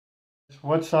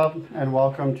What's up and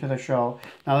welcome to the show.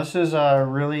 Now this is a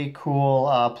really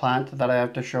cool plant that I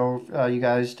have to show you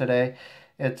guys today.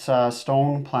 It's a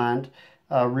stone plant.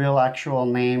 Real actual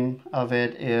name of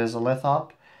it is a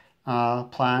lithop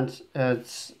plant.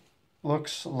 It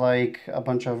looks like a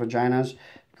bunch of vaginas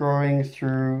growing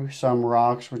through some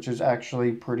rocks, which is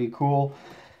actually pretty cool.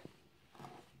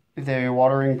 The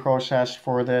watering process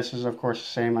for this is of course the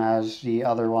same as the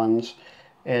other ones.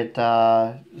 It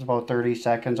is about 30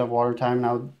 seconds of water time.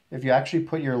 Now, if you actually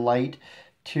put your light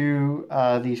to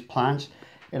these plants,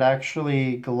 it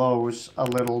actually glows a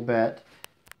little bit.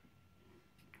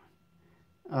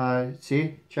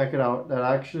 See, check it out. That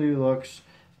actually looks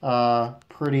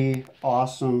pretty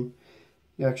awesome.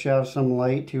 You actually have some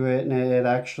light to it, and it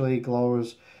actually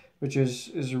glows, which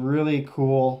is really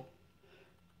cool.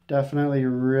 Definitely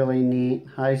really neat.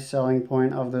 High selling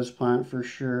point of this plant for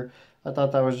sure. I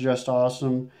thought that was just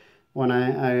awesome when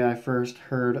I first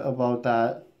heard about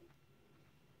that.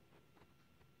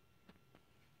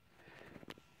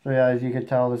 So yeah, as you can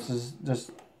tell, this is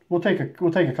just we'll take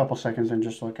a couple seconds and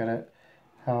just look at it,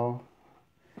 how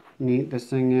neat this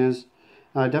thing is.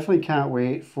 I definitely can't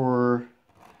wait for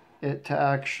it to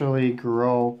actually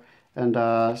grow and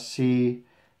see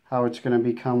how it's going to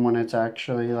become when it's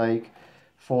actually like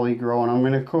fully grown. I'm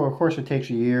going to, of course, it takes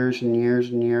years and years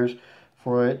and years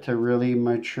for it to really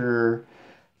mature,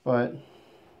 but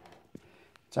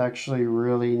it's actually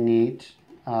really neat,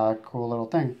 cool little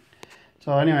thing.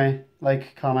 So anyway,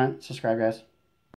 like, comment, subscribe, guys.